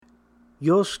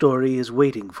Your story is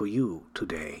waiting for you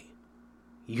today.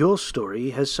 Your story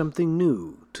has something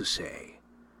new to say.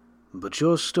 But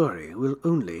your story will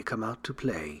only come out to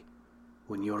play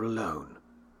when you're alone.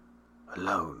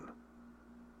 Alone.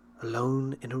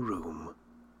 Alone in a room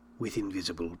with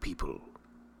invisible people.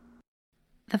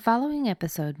 The following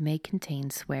episode may contain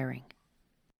swearing.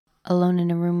 Alone in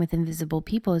a Room with Invisible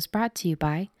People is brought to you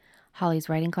by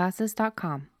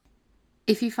hollyswritingclasses.com.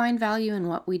 If you find value in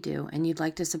what we do and you'd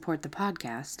like to support the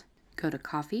podcast, go to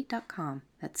ko-fi.com.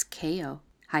 That's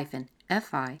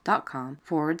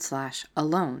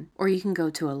ko-fi.com/alone, or you can go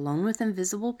to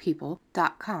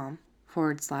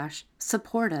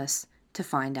alonewithinvisiblepeople.com/support us to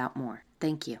find out more.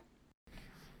 Thank you.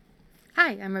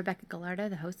 Hi, I'm Rebecca Gallardo,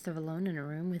 the host of Alone in a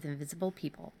Room with Invisible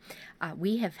People.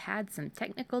 We have had some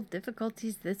technical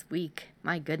difficulties this week.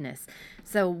 My goodness.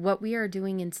 So what we are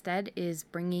doing instead is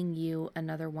bringing you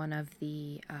another one of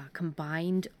the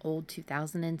combined old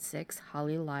 2006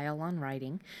 Holly Lyle on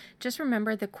Writing. Just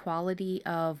remember the quality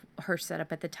of her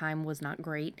setup at the time was not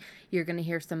great. You're going to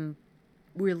hear some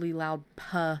really loud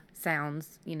puh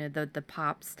sounds, the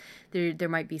pops. There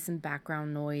might be some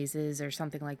background noises or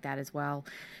something like that as well.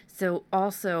 So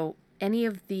also, any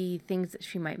of the things that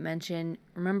she might mention,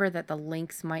 remember that the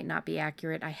links might not be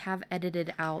accurate. I have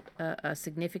edited out a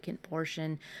significant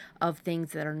portion of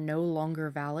things that are no longer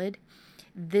valid.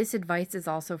 This advice is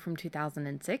also from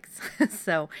 2006.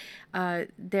 So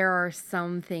there are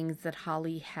some things that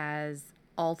Holly has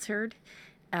altered,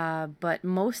 but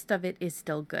most of it is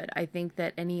still good. I think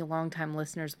that any longtime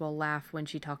listeners will laugh when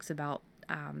she talks about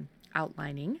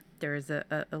outlining. There is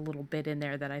a little bit in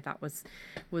there that I thought was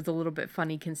a little bit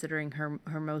funny considering her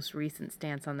most recent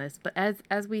stance on this. But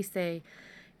as we say,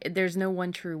 there's no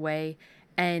one true way,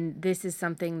 and this is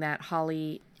something that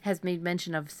Holly has made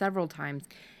mention of several times.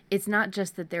 It's not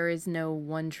just that there is no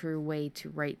one true way to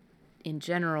write in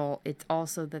general, it's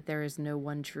also that there is no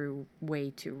one true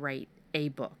way to write a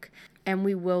book. And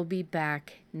we will be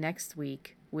back next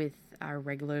week with our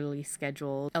regularly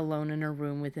scheduled Alone in a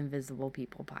Room with Invisible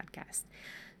People podcast.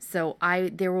 So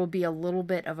there will be a little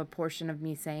bit of a portion of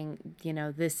me saying,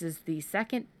 this is the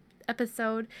second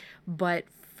episode, but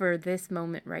for this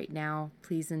moment right now,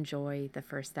 please enjoy the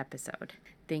first episode.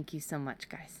 Thank you so much,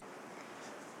 guys.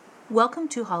 Welcome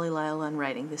to Holly Lyle on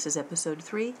Writing. This is episode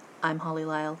 3. I'm Holly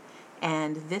Lyle.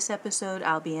 And this episode,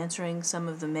 I'll be answering some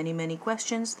of the many, many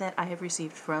questions that I have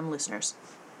received from listeners.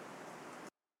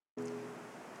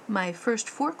 My first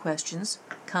 4 questions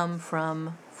come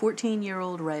from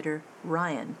 14-year-old writer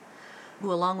Ryan,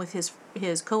 who along with his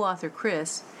co-author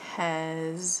Chris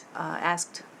has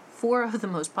asked 4 of the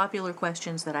most popular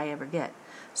questions that I ever get.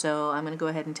 So I'm going to go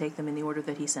ahead and take them in the order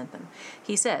that he sent them.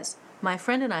 He says, my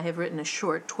friend and I have written a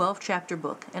short 12-chapter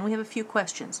book, and we have a few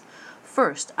questions.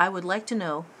 First, I would like to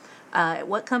know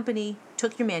what company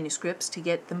took your manuscripts to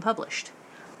get them published?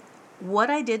 What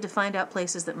I did to find out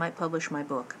places that might publish my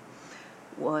book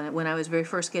when I was very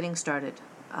first getting started.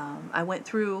 I went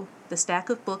through the stack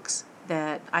of books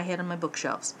that I had on my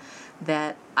bookshelves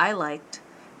that I liked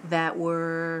that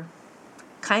were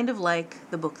kind of like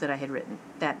the book that I had written.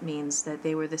 That means that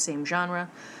they were the same genre,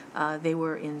 they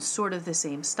were in sort of the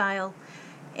same style,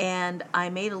 and I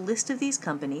made a list of these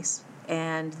companies,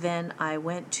 and then I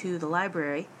went to the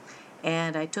library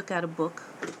and I took out a book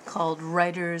called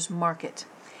Writer's Market.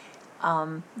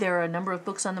 There are a number of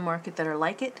books on the market that are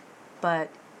like it, but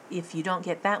if you don't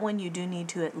get that one, you do need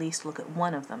to at least look at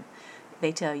one of them.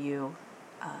 They tell you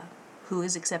who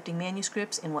is accepting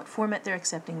manuscripts, in what format they're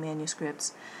accepting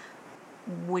manuscripts,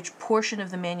 which portion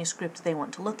of the manuscript they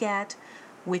want to look at,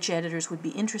 which editors would be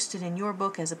interested in your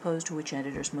book as opposed to which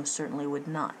editors most certainly would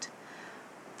not.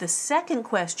 The second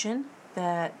question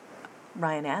that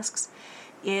Ryan asks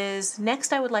is,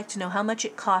 next I would like to know how much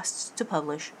it costs to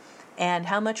publish and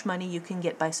how much money you can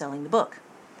get by selling the book.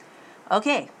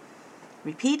 Okay,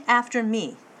 repeat after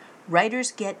me.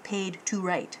 Writers get paid to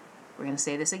write. We're going to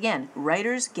say this again.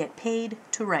 Writers get paid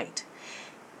to write.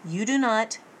 You do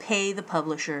not pay the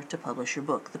publisher to publish your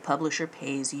book. The publisher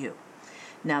pays you.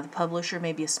 Now, the publisher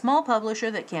may be a small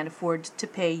publisher that can't afford to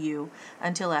pay you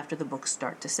until after the books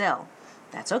start to sell.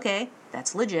 That's okay.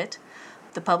 That's legit.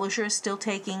 The publisher is still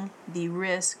taking the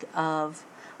risk of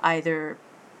either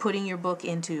putting your book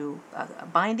into a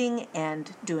binding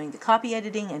and doing the copy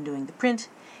editing and doing the print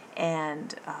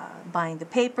and buying the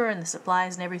paper and the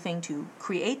supplies and everything to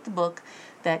create the book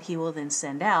that he will then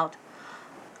send out,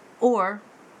 or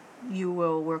you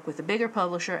will work with a bigger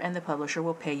publisher and the publisher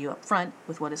will pay you up front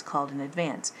with what is called an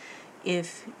advance.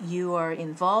 If you are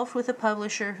involved with a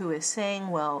publisher who is saying,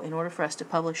 well, in order for us to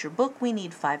publish your book, we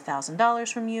need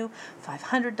 $5,000 from you,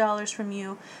 $500 from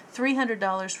you,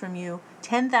 $300 from you,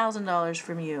 $10,000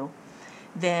 from you,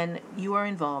 then you are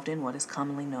involved in what is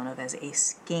commonly known of as a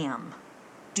scam.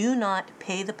 Do not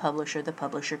pay the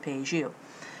publisher pays you.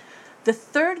 The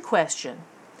third question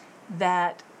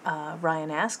that Ryan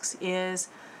asks is,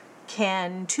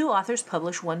 can two authors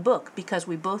publish one book because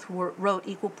we both wrote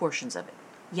equal portions of it?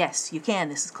 Yes, you can.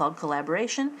 This is called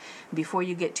collaboration. Before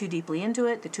you get too deeply into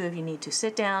it, the two of you need to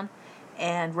sit down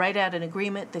and write out an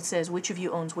agreement that says which of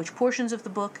you owns which portions of the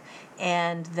book,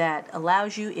 and that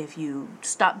allows you, if you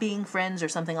stop being friends or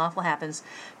something awful happens,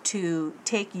 to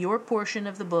take your portion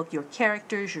of the book, your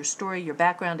characters, your story, your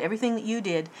background, everything that you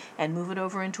did, and move it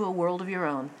over into a world of your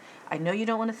own. I know you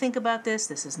don't want to think about this.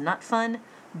 This is not fun,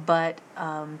 but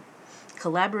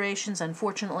collaborations,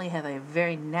 unfortunately, have a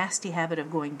very nasty habit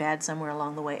of going bad somewhere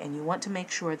along the way, and you want to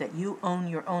make sure that you own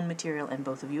your own material and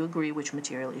both of you agree which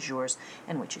material is yours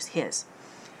and which is his.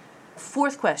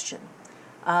 Fourth question.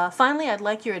 Finally, I'd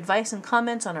like your advice and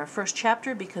comments on our first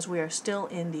chapter because we are still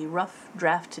in the rough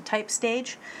draft to type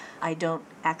stage. I don't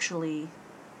actually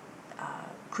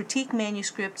critique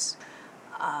manuscripts.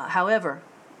 However,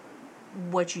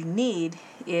 what you need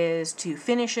is to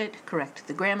finish it, correct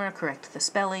the grammar, correct the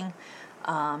spelling,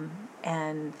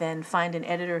 and then find an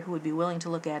editor who would be willing to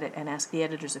look at it and ask the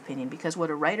editor's opinion, because what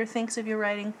a writer thinks of your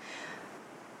writing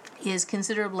is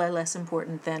considerably less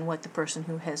important than what the person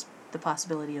who has the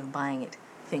possibility of buying it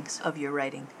thinks of your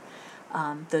writing.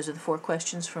 Those are the 4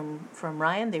 questions from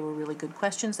Ryan. They were really good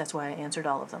questions. That's why I answered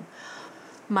all of them.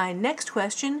 My next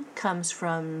question comes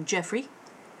from Jeffrey,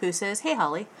 who says, "Hey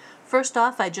Holly, first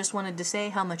off, I just wanted to say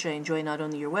how much I enjoy not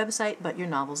only your website, but your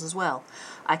novels as well.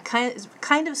 I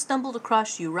kind of stumbled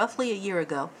across you roughly a year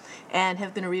ago, and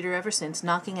have been a reader ever since,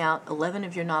 knocking out 11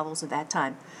 of your novels at that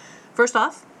time. First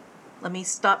off, let me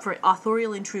stop for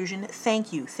authorial intrusion.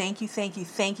 Thank you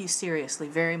seriously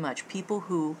very much. People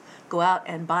who go out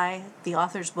and buy the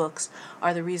author's books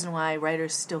are the reason why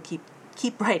writers still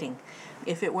keep writing.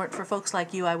 If it weren't for folks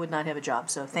like you, I would not have a job,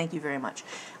 so thank you very much.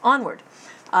 Onward.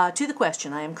 To the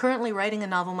question, I am currently writing a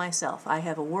novel myself. I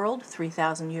have a world,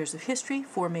 3,000 years of history,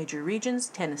 4 major regions,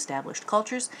 10 established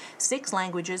cultures, 6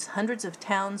 languages, hundreds of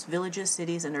towns, villages,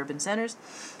 cities, and urban centers,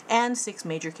 and 6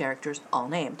 major characters, all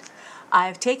named.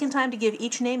 I've taken time to give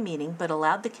each name meaning, but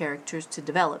allowed the characters to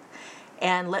develop,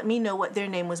 and let me know what their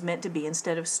name was meant to be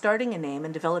instead of starting a name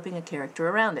and developing a character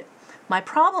around it. My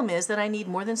problem is that I need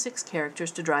more than 6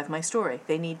 characters to drive my story.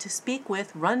 They need to speak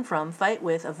with, run from, fight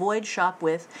with, avoid, shop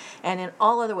with, and in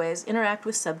all other ways interact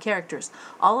with sub-characters.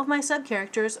 All of my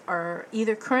sub-characters are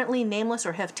either currently nameless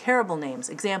or have terrible names.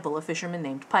 Example, a fisherman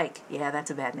named Pike. Yeah,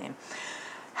 that's a bad name.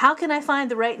 How can I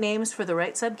find the right names for the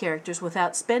right sub-characters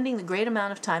without spending the great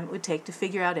amount of time it would take to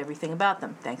figure out everything about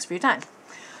them? Thanks for your time."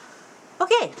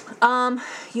 Okay,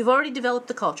 you've already developed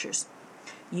the cultures.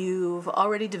 You've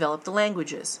already developed the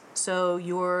languages, so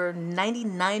you're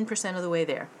 99% of the way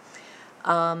there.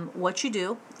 What you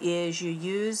do is you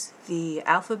use the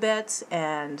alphabets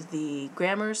and the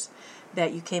grammars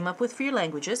that you came up with for your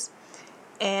languages,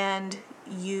 and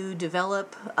you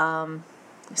develop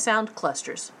sound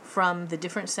clusters from the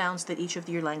different sounds that each of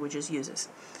your languages uses.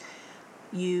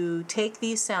 You take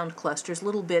these sound clusters,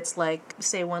 little bits like,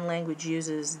 say one language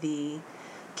uses the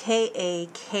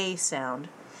K-A-K sound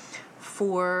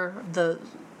for the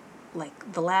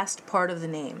last part of the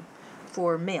name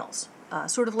for males,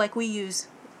 sort of like we use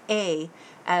A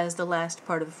as the last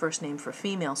part of the first name for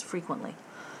females frequently.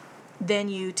 Then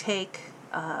you take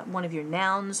one of your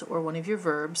nouns or one of your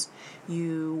verbs,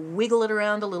 you wiggle it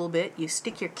around a little bit, you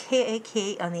stick your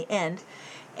K-A-K on the end,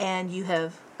 and you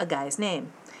have a guy's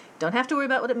name. Don't have to worry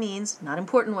about what it means, not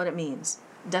important what it means.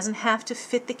 Doesn't have to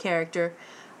fit the character,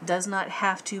 does not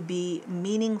have to be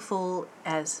meaningful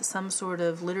as some sort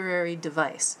of literary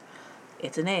device.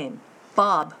 It's a name.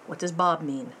 Bob. What does Bob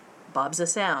mean? Bob's a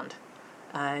sound.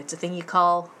 It's a thing you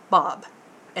call Bob.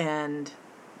 And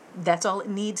that's all it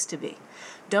needs to be.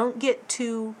 Don't get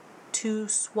too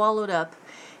swallowed up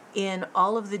in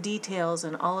all of the details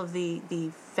and all of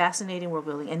the fascinating world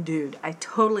building. And dude, I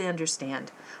totally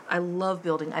understand. I love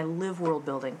building. I live world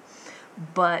building.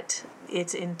 But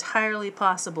it's entirely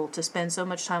possible to spend so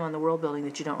much time on the world building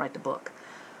that you don't write the book.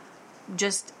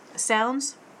 Just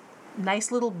sounds, nice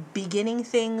little beginning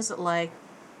things like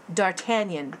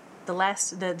D'Artagnan, the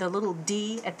little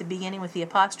D at the beginning with the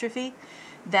apostrophe,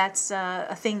 that's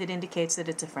a thing that indicates that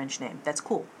it's a French name. That's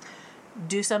cool.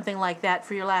 Do something like that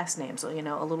for your last name. So,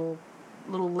 a little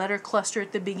letter cluster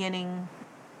at the beginning,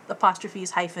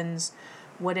 apostrophes, hyphens,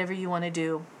 whatever you want to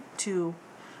do to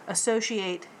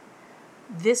associate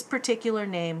this particular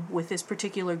name with this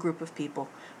particular group of people.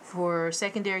 For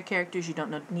secondary characters, you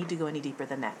don't need to go any deeper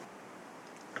than that.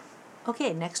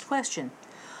 Okay, next question.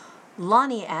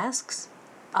 Lonnie asks,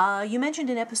 you mentioned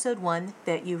in episode 1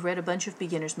 that you've read a bunch of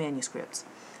beginners' manuscripts.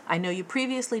 I know you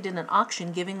previously did an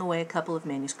auction giving away a couple of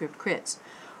manuscript crits.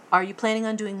 Are you planning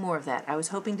on doing more of that? I was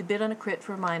hoping to bid on a crit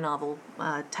for my novel,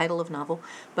 title of novel,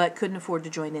 but couldn't afford to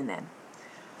join in then.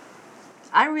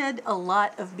 I read a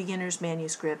lot of beginners'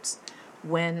 manuscripts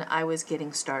when I was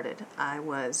getting started. I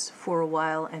was, for a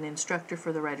while, an instructor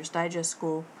for the Writer's Digest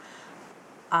School.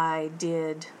 I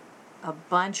did a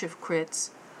bunch of crits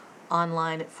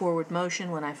online at Forward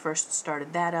Motion when I first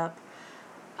started that up.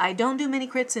 I don't do many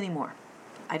crits anymore.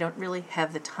 I don't really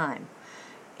have the time.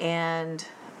 And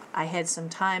I had some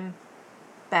time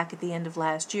back at the end of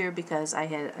last year because I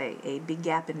had a big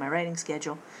gap in my writing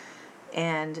schedule,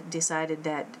 and decided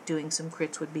that doing some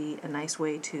crits would be a nice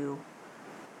way to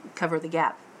cover the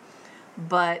gap.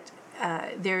 But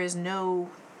there is no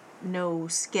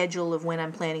schedule of when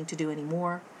I'm planning to do any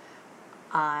more.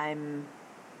 I'm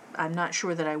not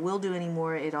sure that I will do any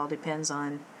more. It all depends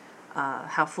on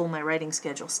how full my writing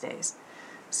schedule stays.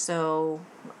 So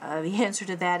the answer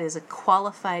to that is a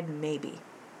qualified maybe.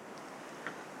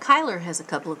 Kyler has a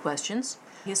couple of questions.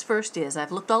 His first is,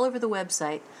 I've looked all over the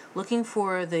website looking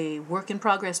for the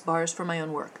work-in-progress bars for my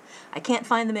own work. I can't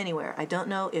find them anywhere. I don't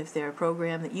know if they're a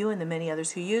program that you and the many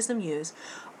others who use them use,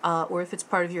 or if it's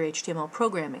part of your HTML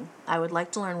programming. I would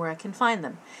like to learn where I can find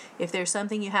them. If there's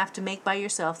something you have to make by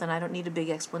yourself, then I don't need a big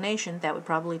explanation. That would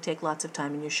probably take lots of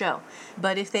time in your show.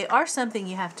 But if they are something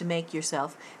you have to make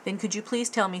yourself, then could you please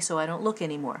tell me so I don't look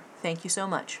anymore? Thank you so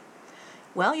much.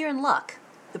 Well, you're in luck.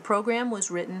 The program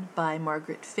was written by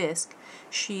Margaret Fisk.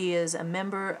 She is a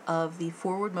member of the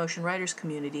Forward Motion Writers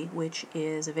community, which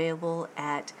is available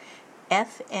at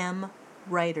FM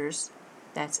Writers,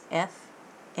 that's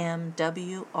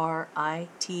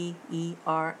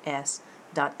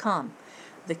FMWRITERS.com.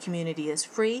 The community is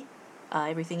free.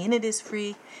 Everything in it is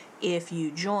free. If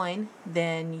you join,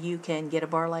 then you can get a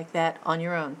bar like that on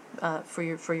your own, for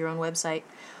your own website.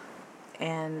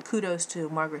 And kudos to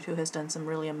Margaret, who has done some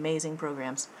really amazing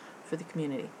programs for the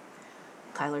community.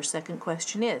 Kyler's second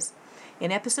question is,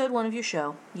 in episode 1 of your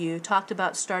show, you talked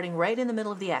about starting right in the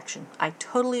middle of the action. I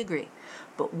totally agree.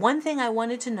 But one thing I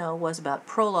wanted to know was about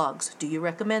prologues. Do you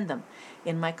recommend them?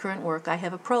 In my current work, I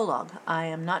have a prologue. I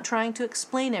am not trying to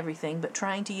explain everything, but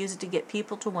trying to use it to get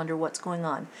people to wonder what's going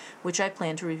on, which I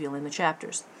plan to reveal in the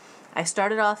chapters. I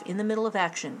started off in the middle of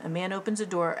action. A man opens a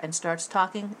door and starts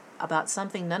talking about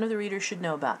something none of the readers should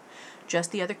know about,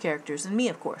 just the other characters and me,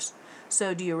 of course.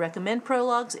 So do you recommend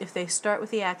prologues if they start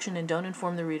with the action and don't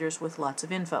inform the readers with lots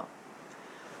of info?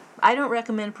 I don't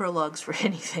recommend prologues for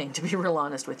anything, to be real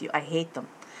honest with you. I hate them.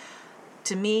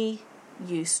 To me,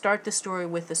 you start the story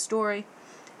with the story,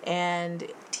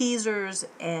 and teasers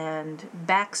and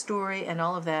backstory and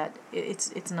all of that,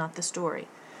 it's not the story.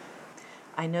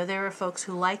 I know there are folks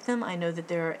who like them. I know that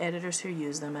there are editors who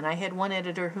use them. And I had one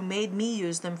editor who made me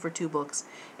use them for 2 books.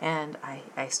 And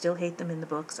I still hate them in the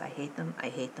books. I hate them. I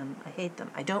hate them. I hate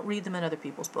them. I don't read them in other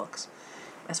people's books.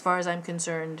 As far as I'm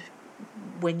concerned,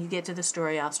 when you get to the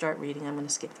story, I'll start reading. I'm going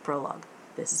to skip the prologue.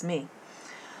 This is me.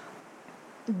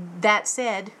 That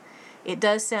said, it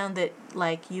does sound that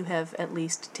like you have at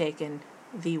least taken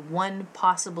the one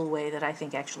possible way that I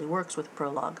think actually works with a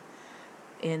prologue,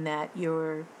 in that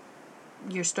you're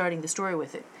starting the story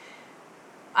with it.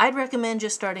 I'd recommend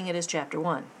just starting it as chapter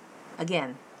 1.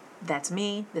 Again, that's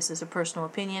me. This is a personal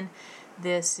opinion.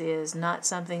 This is not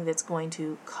something that's going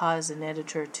to cause an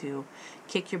editor to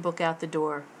kick your book out the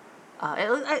door.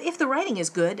 If the writing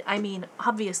is good, I mean,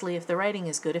 obviously if the writing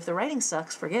is good. If the writing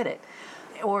sucks, forget it.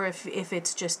 Or if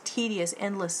it's just tedious,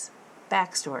 endless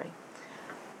backstory.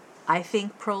 I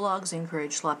think prologues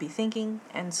encourage sloppy thinking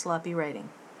and sloppy writing.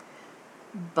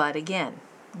 But again,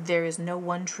 there is no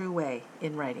one true way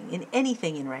in writing. In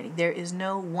anything in writing, there is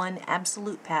no one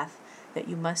absolute path that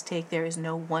you must take. There is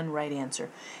no one right answer.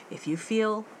 If you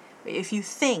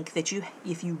think that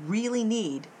if you really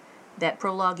need that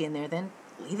prologue in there, then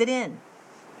leave it in.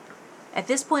 At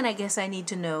this point, I guess I need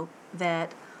to know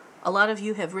that a lot of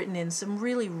you have written in some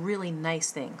really, really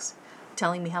nice things,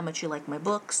 telling me how much you like my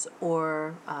books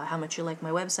or how much you like my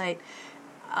website.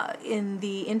 In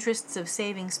the interests of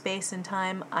saving space and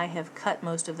time, I have cut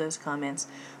most of those comments.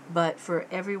 But for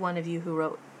every one of you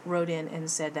who wrote in and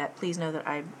said that, please know that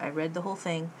I read the whole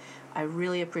thing. I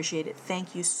really appreciate it.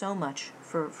 Thank you so much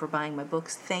for buying my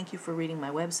books. Thank you for reading my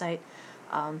website.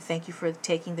 Thank you for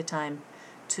taking the time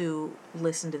to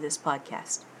listen to this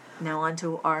podcast. Now on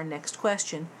to our next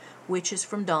question, which is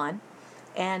from Dawn.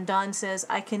 And Don says,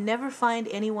 I can never find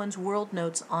anyone's world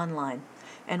notes online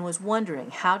and was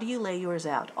wondering, how do you lay yours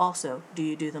out? Also, do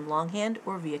you do them longhand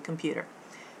or via computer?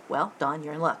 Well, Don,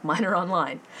 you're in luck. Mine are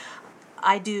online.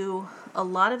 I do a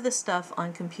lot of the stuff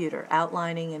on computer,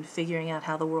 outlining and figuring out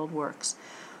how the world works.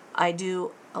 I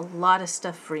do a lot of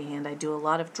stuff freehand. I do a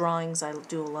lot of drawings. I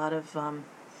do a lot of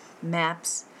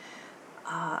maps.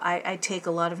 I take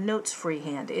a lot of notes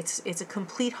freehand. It's a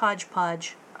complete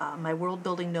hodgepodge. My world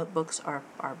building notebooks are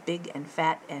big and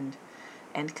fat and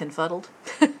confuddled.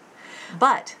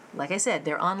 But, like I said,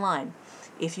 they're online.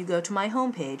 If you go to my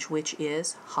homepage, which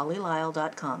is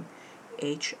hollylyle.com,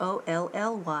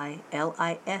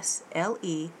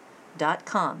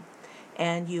 HOLLYLISLE.com,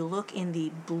 and you look in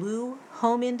the blue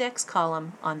home index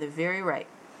column on the very right,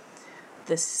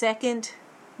 the second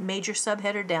major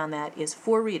subheader down that is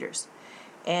for readers.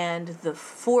 And the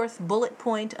fourth bullet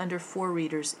point under for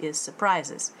readers is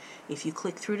surprises. If you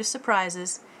click through to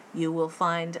surprises, you will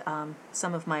find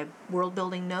some of my world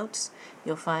building notes.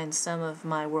 You'll find some of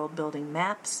my world building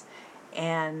maps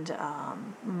and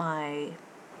my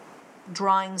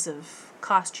drawings of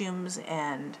costumes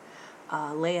and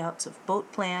layouts of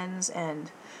boat plans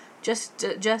and just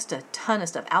a ton of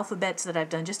stuff. Alphabets that I've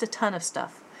done, just a ton of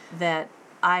stuff that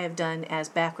I have done as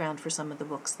background for some of the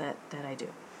books that I do.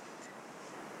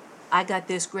 I got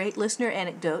this great listener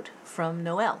anecdote from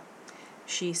Noelle.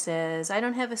 She says, I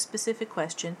don't have a specific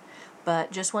question,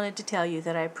 but just wanted to tell you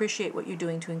that I appreciate what you're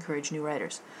doing to encourage new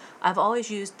writers. I've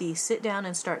always used the sit down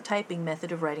and start typing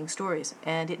method of writing stories,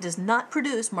 and it does not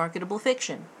produce marketable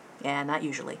fiction. Yeah, not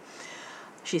usually.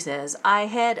 She says, I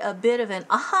had a bit of an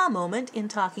aha moment in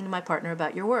talking to my partner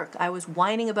about your work. I was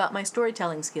whining about my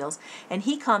storytelling skills, and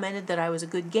he commented that I was a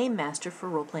good game master for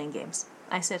role-playing games.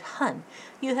 I said, Hun,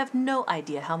 you have no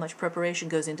idea how much preparation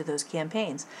goes into those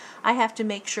campaigns. I have to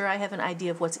make sure I have an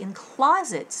idea of what's in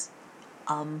closets.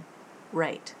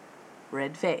 Right.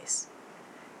 Red face.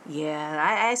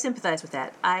 Yeah, I sympathize with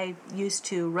that. I used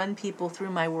to run people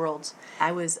through my worlds.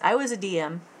 I was a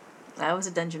DM. I was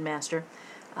a dungeon master.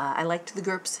 I liked the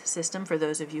GURPS system, for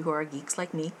those of you who are geeks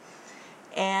like me.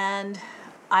 And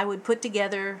I would put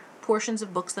together portions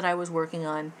of books that I was working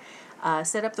on,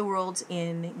 set up the worlds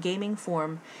in gaming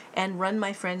form, and run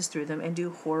my friends through them and do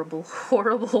horrible,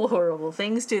 horrible, horrible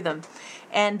things to them.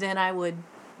 And then I would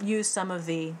use some of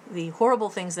the horrible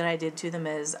things that I did to them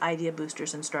as idea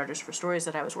boosters and starters for stories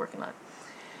that I was working on.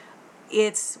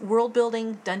 It's world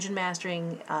building, dungeon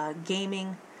mastering,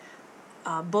 gaming,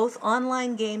 both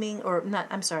online gaming,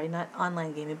 not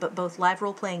online gaming, but both live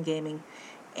role-playing gaming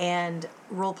and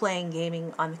role-playing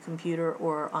gaming on the computer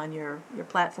or on your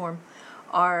platform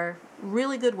are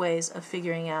really good ways of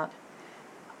figuring out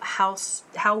how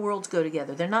worlds go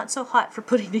together. They're not so hot for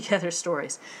putting together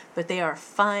stories, but they are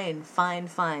fine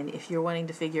if you're wanting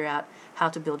to figure out how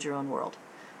to build your own world.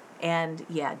 And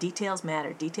yeah, details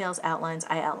matter. Details, outlines,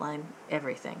 I outline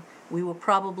everything. We will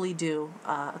probably do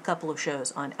a couple of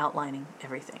shows on outlining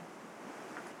everything.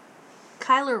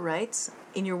 Kyler writes,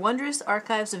 in your wondrous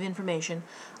archives of information,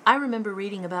 I remember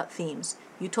reading about themes.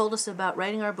 You told us about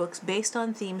writing our books based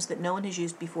on themes that no one has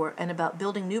used before and about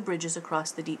building new bridges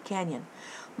across the deep canyon.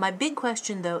 My big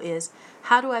question, though, is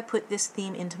how do I put this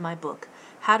theme into my book?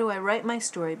 How do I write my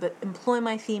story but employ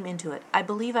my theme into it? I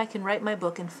believe I can write my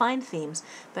book and find themes,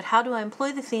 but how do I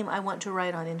employ the theme I want to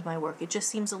write on into my work? It just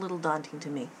seems a little daunting to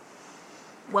me.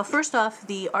 Well, first off,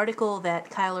 the article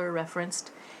that Kyler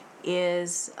referenced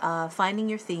is finding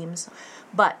your themes.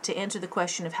 But to answer the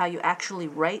question of how you actually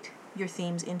write your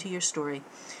themes into your story,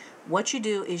 what you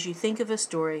do is you think of a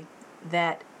story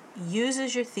that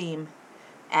uses your theme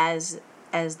as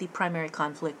the primary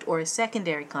conflict or a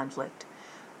secondary conflict.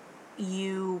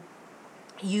 It's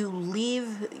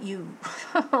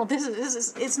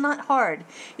not hard.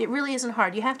 It really isn't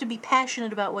hard. You have to be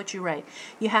passionate about what you write.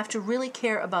 You have to really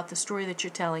care about the story that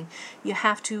you're telling. You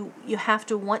have to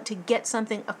want to get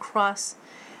something across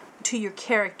to your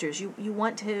characters. You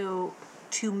want to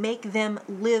make them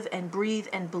live and breathe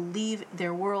and believe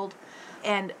their world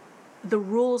and the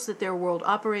rules that their world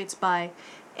operates by,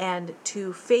 and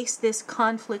to face this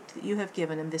conflict that you have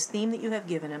given them, this theme that you have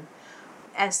given them,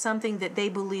 as something that they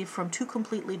believe from two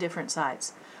completely different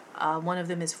sides. One of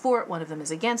them is for it, one of them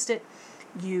is against it.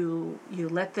 You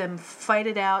let them fight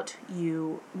it out.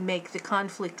 You make the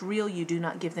conflict real. You do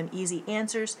not give them easy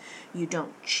answers. You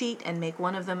don't cheat and make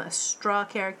one of them a straw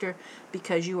character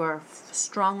because you are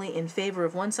strongly in favor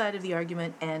of one side of the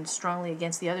argument and strongly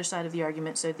against the other side of the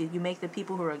argument, so that you make the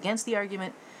people who are against the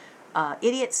argument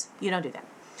idiots. You don't do that.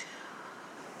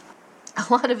 A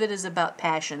lot of it is about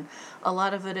passion. A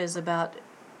lot of it is about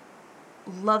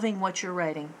loving what you're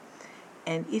writing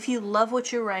And if you love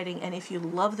what you're writing, and if you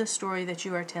love the story that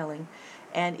you are telling,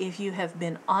 and if you have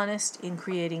been honest in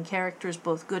creating characters,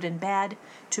 both good and bad,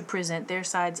 to present their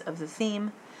sides of the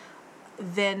theme,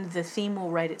 then the theme will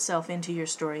write itself into your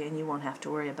story and you won't have to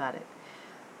worry about it.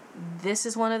 This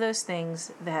is one of those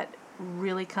things that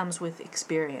really comes with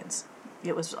experience.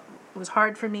 It was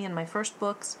hard for me in my first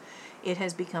books. It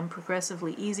has become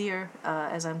progressively easier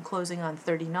as I'm closing on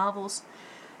 30 novels.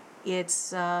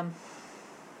 It's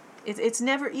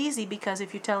never easy, because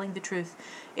if you're telling the truth,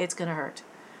 it's going to hurt.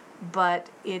 But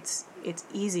it's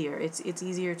easier. It's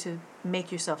easier to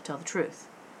make yourself tell the truth.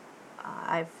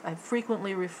 I've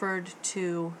frequently referred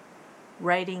to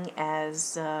writing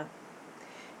as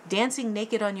dancing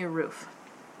naked on your roof.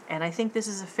 And I think this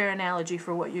is a fair analogy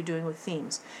for what you're doing with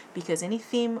themes, because any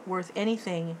theme worth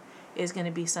anything is going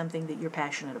to be something that you're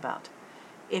passionate about.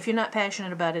 If you're not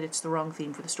passionate about it, it's the wrong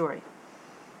theme for the story.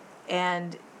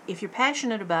 And if you're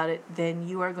passionate about it, then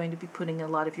you are going to be putting a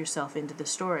lot of yourself into the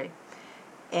story.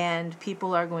 And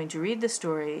people are going to read the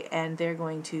story and they're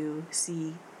going to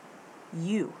see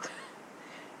you.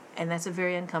 And that's a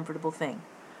very uncomfortable thing.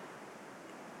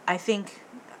 I think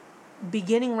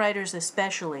beginning writers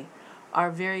especially are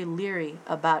very leery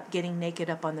about getting naked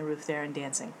up on the roof there and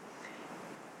dancing.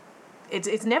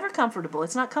 It's never comfortable.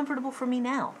 It's not comfortable for me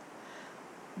now.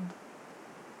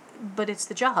 But it's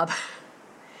the job.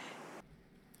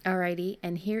 Alrighty,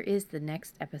 and here is the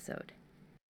next episode.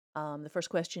 The first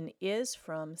question is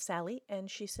from Sally, and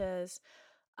she says,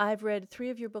 I've read 3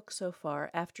 of your books so far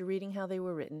after reading how they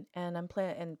were written, and I'm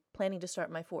planning to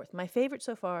start my 4th. My favorite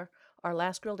so far are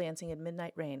Last Girl Dancing and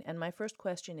Midnight Rain, and my first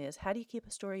question is, how do you keep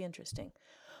a story interesting?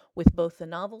 With both the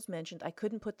novels mentioned, I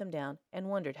couldn't put them down and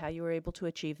wondered how you were able to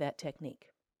achieve that technique.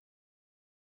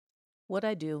 What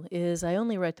I do is I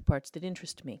only write the parts that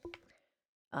interest me.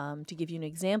 To give you an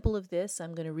example of this,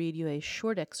 I'm going to read you a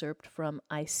short excerpt from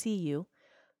I See You,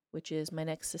 which is my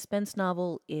next suspense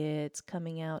novel. It's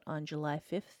coming out on July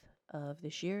 5th of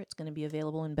this year. It's going to be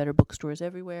available in better bookstores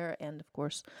everywhere, and of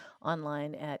course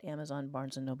online at Amazon,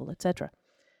 Barnes & Noble, etc.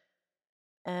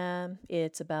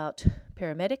 It's about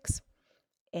paramedics,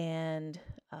 and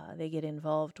they get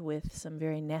involved with some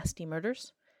very nasty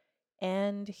murders.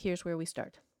 And here's where we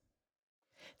start.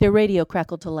 Their radio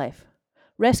crackled to life.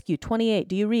 Rescue 28,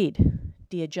 do you read?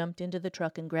 Dia jumped into the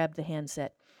truck and grabbed the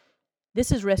handset.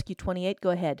 This is Rescue 28,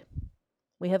 go ahead.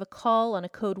 We have a call on a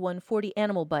code 140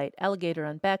 animal bite. Alligator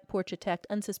on back porch attacked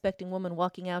unsuspecting woman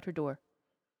walking out her door.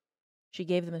 She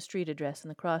gave them a street address in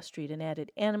the cross street and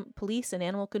added, police and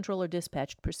animal control are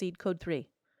dispatched. Proceed code 3.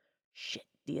 Shit,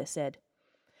 Dia said.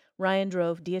 Ryan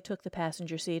drove, Dia took the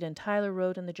passenger seat, and Tyler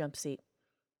rode in the jump seat.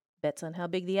 Bets on how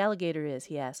big the alligator is,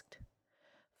 he asked.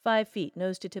 5 feet,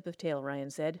 nose to tip of tail, Ryan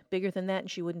said. Bigger than that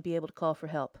and she wouldn't be able to call for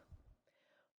help.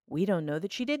 We don't know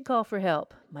that she did call for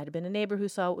help. Might have been a neighbor who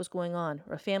saw what was going on,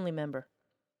 or a family member.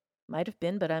 Might have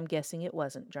been, but I'm guessing it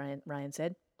wasn't, Ryan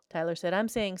said. Tyler said, I'm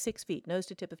saying 6 feet, nose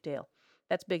to tip of tail.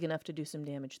 That's big enough to do some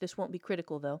damage. This won't be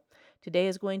critical, though. Today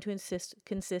is going to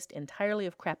consist entirely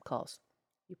of crap calls.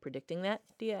 You predicting that?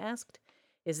 Dia asked.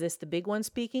 Is this the big one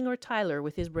speaking, or Tyler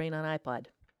with his brain on iPod?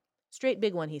 Straight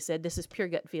big one, he said. This is pure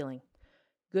gut feeling.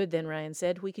 Good then, Ryan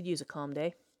said. We could use a calm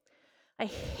day. I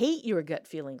hate your gut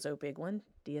feelings, oh big one,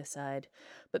 Dia sighed.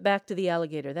 But back to the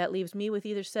alligator. That leaves me with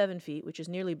either 7 feet, which is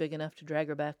nearly big enough to drag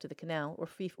her back to the canal, or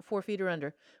 4 feet or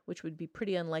under, which would be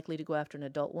pretty unlikely to go after an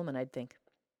adult woman, I'd think.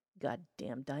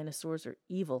 Goddamn dinosaurs are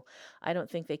evil. I don't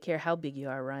think they care how big you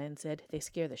are, Ryan said. They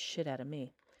scare the shit out of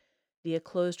me. Dia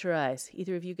closed her eyes.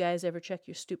 Either of you guys ever check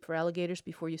your stoop for alligators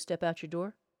before you step out your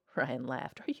door? Ryan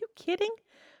laughed. Are you kidding?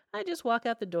 I just walk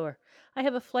out the door. I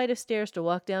have a flight of stairs to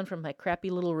walk down from my crappy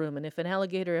little room, and if an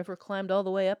alligator ever climbed all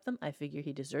the way up them, I figure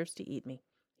he deserves to eat me.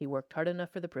 He worked hard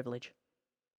enough for the privilege.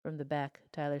 From the back,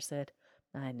 Tyler said,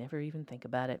 I never even think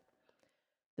about it.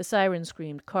 The siren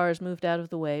screamed. Cars moved out of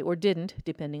the way, or didn't,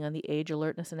 depending on the age,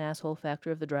 alertness, and asshole factor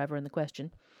of the driver in the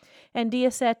question. And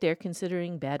Dia sat there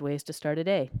considering bad ways to start a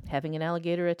day. Having an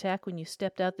alligator attack when you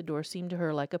stepped out the door seemed to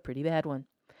her like a pretty bad one.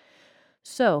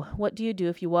 So, what do you do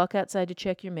if you walk outside to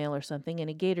check your mail or something and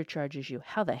a gator charges you?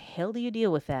 How the hell do you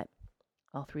deal with that?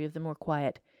 All 3 of them were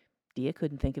quiet. Dia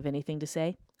couldn't think of anything to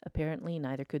say. Apparently,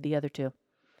 neither could the other 2.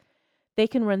 They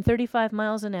can run 35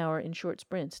 miles an hour in short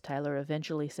sprints, Tyler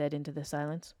eventually said into the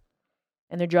silence.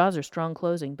 And their jaws are strong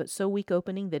closing, but so weak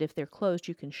opening that if they're closed,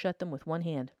 you can shut them with one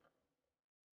hand.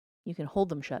 You can hold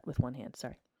them shut with one hand,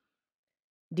 sorry.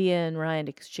 Dia and Ryan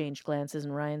exchanged glances,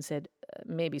 and Ryan said,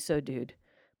 maybe so, dude.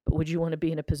 But would you want to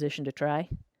be in a position to try?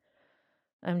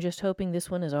 I'm just hoping this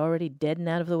one is already dead and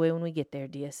out of the way when we get there,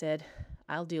 Dia said.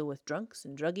 I'll deal with drunks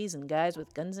and druggies and guys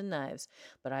with guns and knives,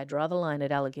 but I draw the line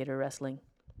at alligator wrestling.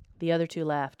 The other two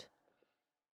laughed.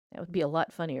 That would be a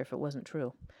lot funnier if it wasn't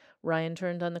true. Ryan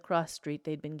turned on the cross street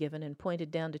they'd been given and pointed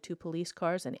down to 2 police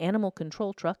cars, an animal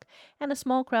control truck, and a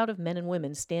small crowd of men and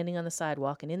women standing on the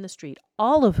sidewalk and in the street,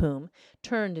 all of whom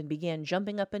turned and began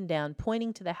jumping up and down,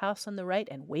 pointing to the house on the right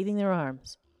and waving their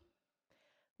arms.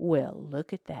 Well,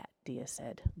 look at that, Dia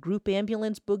said. Group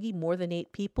ambulance boogie, more than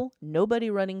 8 people,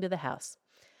 nobody running to the house.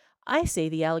 I say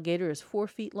the alligator is 4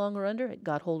 feet long or under, it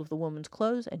got hold of the woman's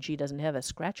clothes, and she doesn't have a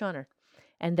scratch on her.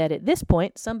 And that at this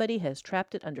point, somebody has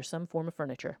trapped it under some form of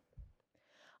furniture.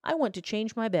 I want to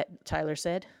change my bet, Tyler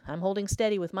said. I'm holding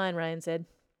steady with mine, Ryan said.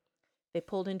 They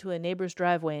pulled into a neighbor's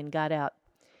driveway and got out.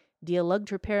 Dia lugged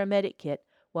her paramedic kit,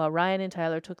 while Ryan and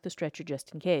Tyler took the stretcher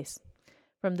just in case.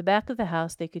 From the back of the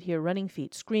house, they could hear running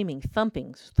feet, screaming,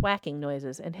 thumping, thwacking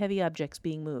noises, and heavy objects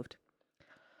being moved.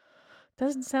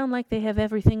 Doesn't sound like they have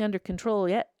everything under control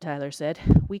yet, Tyler said.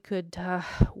 We could,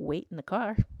 wait in the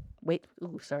car. Wait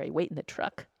in the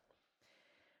truck.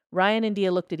 Ryan and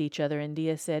Dia looked at each other, and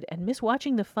Dia said, "And miss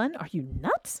watching the fun? Are you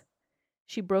nuts?"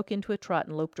 She broke into a trot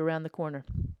and loped around the corner.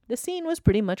 The scene was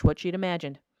pretty much what she'd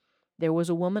imagined. There was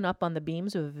a woman up on the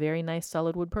beams of a very nice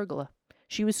solid wood pergola.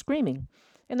 She was screaming,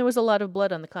 and there was a lot of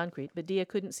blood on the concrete, but Dia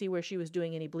couldn't see where she was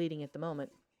doing any bleeding at the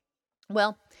moment.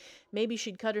 Well, maybe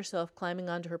she'd cut herself climbing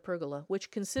onto her pergola,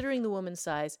 which, considering the woman's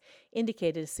size,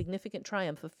 indicated a significant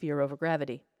triumph of fear over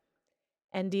gravity.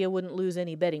 And Dia wouldn't lose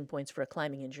any betting points for a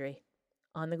climbing injury.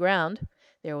 On the ground,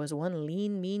 there was one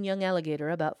lean, mean young alligator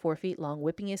about 4 feet long,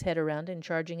 whipping his head around and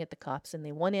charging at the cops and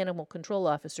the one animal control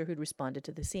officer who'd responded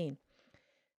to the scene.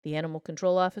 The animal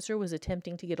control officer was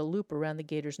attempting to get a loop around the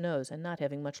gator's nose and not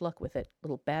having much luck with it.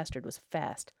 Little bastard was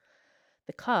fast.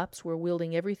 The cops were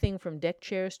wielding everything from deck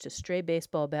chairs to stray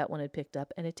baseball bat one had picked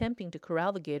up and attempting to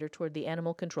corral the gator toward the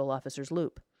animal control officer's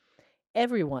loop.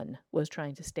 Everyone was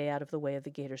trying to stay out of the way of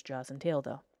the gator's jaws and tail,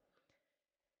 though.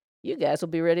 "You guys will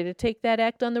be ready to take that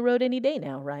act on the road any day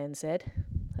now," Ryan said.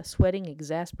 A sweating,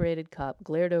 exasperated cop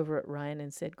glared over at Ryan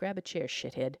and said, "Grab a chair,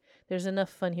 shithead. There's enough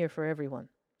fun here for everyone."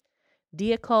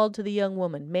 Dia called to the young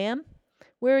woman, "Ma'am,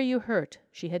 where are you hurt?"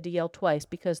 She had to yell twice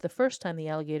because the first time the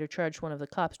alligator charged one of the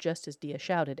cops just as Dia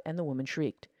shouted, and the woman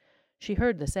shrieked. She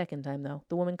heard the second time, though.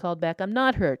 The woman called back, "I'm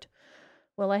not hurt."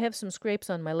 "Well, I have some scrapes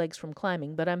on my legs from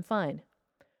climbing, but I'm fine."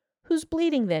 "Who's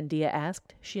bleeding then?" Dia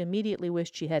asked. She immediately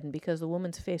wished she hadn't because the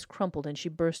woman's face crumpled and she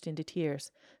burst into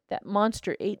tears. "That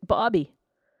monster ate Bobby."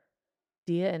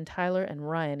 Dia and Tyler and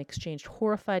Ryan exchanged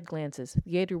horrified glances.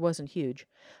 The gator wasn't huge.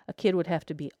 A kid would have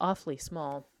to be awfully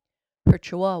small. "Her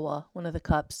chihuahua," one of the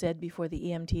cops said before the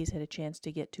EMTs had a chance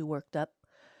to get too worked up.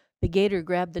 The gator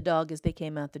grabbed the dog as they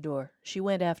came out the door. She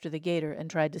went after the gator and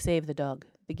tried to save the dog.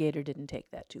 The gator didn't take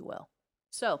that too well.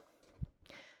 So,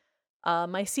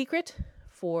 my secret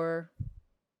for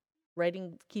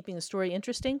keeping a story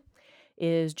interesting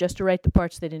is just to write the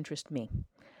parts that interest me.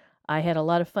 I had a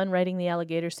lot of fun writing the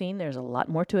alligator scene. There's a lot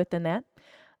more to it than that.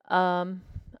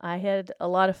 I had a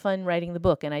lot of fun writing the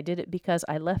book, and I did it because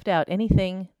I left out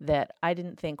anything that I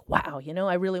didn't think, wow,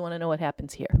 I really want to know what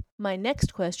happens here. My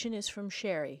next question is from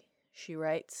Sherry. She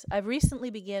writes, "I've recently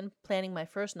began planning my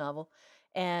first novel,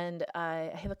 and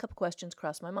I have a couple questions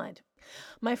cross my mind.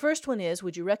 My first one is,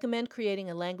 would you recommend creating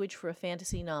a language for a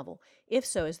fantasy novel? If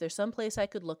so, is there some place I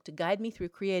could look to guide me through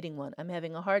creating one? I'm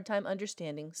having a hard time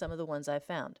understanding some of the ones I've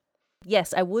found."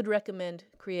 Yes, I would recommend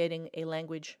creating a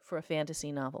language for a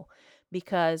fantasy novel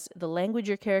because the language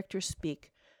your characters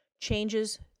speak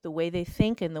changes the way they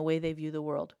think and the way they view the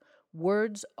world.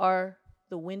 Words are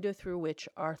the window through which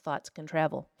our thoughts can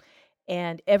travel.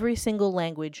 And every single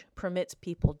language permits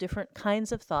people different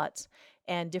kinds of thoughts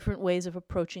and different ways of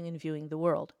approaching and viewing the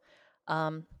world.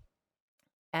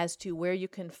 As to where you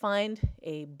can find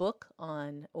a book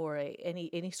on or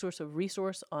any source of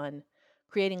resource on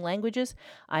creating languages,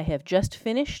 I have just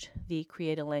finished the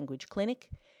Create a Language Clinic.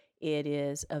 It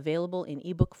is available in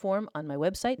ebook form on my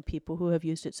website. People who have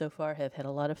used it so far have had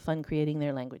a lot of fun creating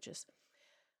their languages.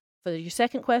 For your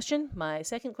second question, my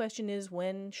second question is,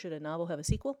 when should a novel have a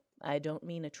sequel? I don't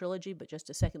mean a trilogy, but just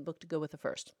a second book to go with the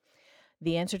first.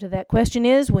 The answer to that question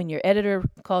is when your editor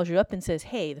calls you up and says,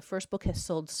 "Hey, the first book has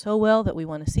sold so well that we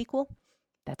want a sequel,"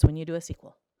 that's when you do a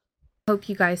sequel. Hope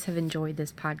you guys have enjoyed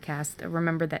this podcast.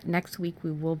 Remember that next week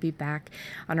we will be back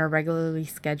on our regularly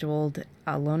scheduled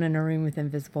Alone in a Room with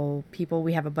Invisible People.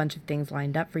 We have a bunch of things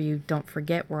lined up for you. Don't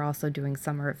forget, we're also doing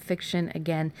Summer of Fiction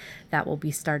again. That will be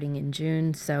starting in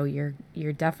June, so you're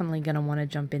definitely going to want to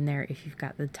jump in there if you've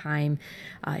got the time,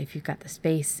 if you've got the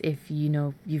space, if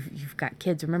you've got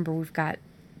kids. Remember, we've got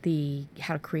the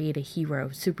how to create a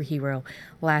superhero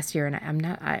last year, and I'm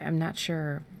not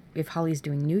sure if Holly's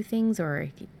doing new things or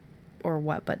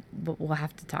what, but we'll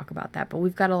have to talk about that. But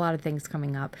we've got a lot of things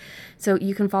coming up. So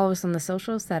you can follow us on the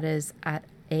socials. That is at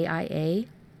AIARWIP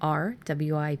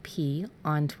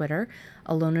on Twitter,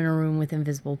 Alone in a Room with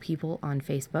Invisible People on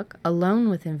Facebook, Alone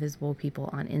with Invisible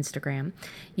People on Instagram.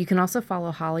 You can also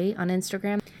follow Holly on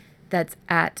Instagram. That's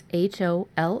at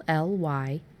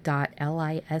HOLLY.LISLE.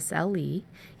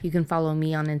 You can follow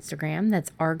me on Instagram.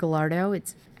 That's rgallardo.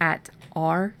 It's at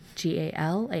RGALARDO.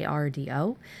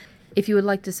 If you would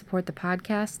like to support the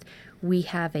podcast, we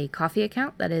have a coffee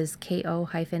account that is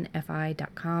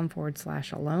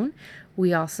ko-fi.com/alone.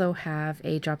 We also have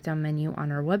a drop-down menu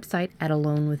on our website at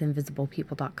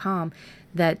alonewithinvisiblepeople.com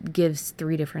that gives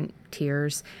 3 different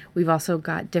tiers. We've also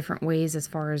got different ways as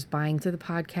far as buying through the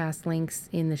podcast, links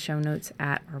in the show notes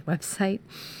at our website.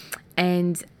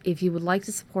 And if you would like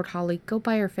to support Holly, go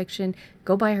buy her fiction,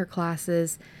 go buy her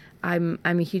classes. I'm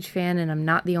a huge fan, and I'm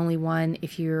not the only one.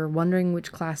 If you're wondering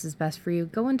which class is best for you,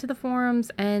 go into the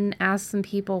forums and ask some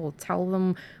people. Tell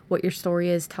them what your story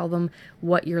is. Tell them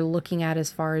what you're looking at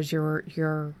as far as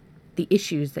the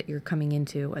issues that you're coming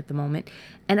into at the moment,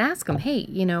 and ask them, hey,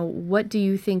 what do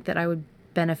you think that I would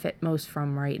benefit most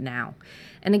from right now?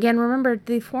 And again, remember,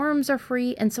 the forums are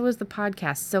free, and so is the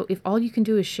podcast. So if all you can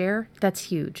do is share, that's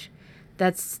huge.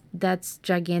 That's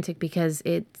gigantic, because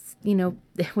it's,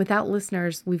 without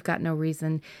listeners, we've got no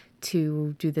reason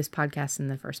to do this podcast in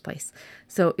the first place.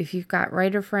 So if you've got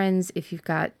writer friends, if you've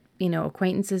got,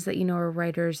 acquaintances that are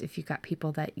writers, if you've got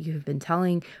people that you've been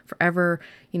telling forever,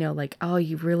 like, oh,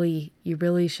 you really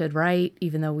should write,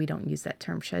 even though we don't use that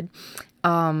term should,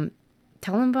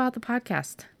 tell them about the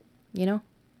podcast.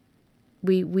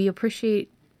 We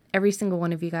appreciate every single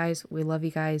one of you guys. We love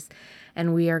you guys,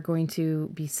 and we are going to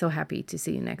be so happy to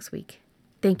see you next week.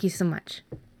 Thank you so much.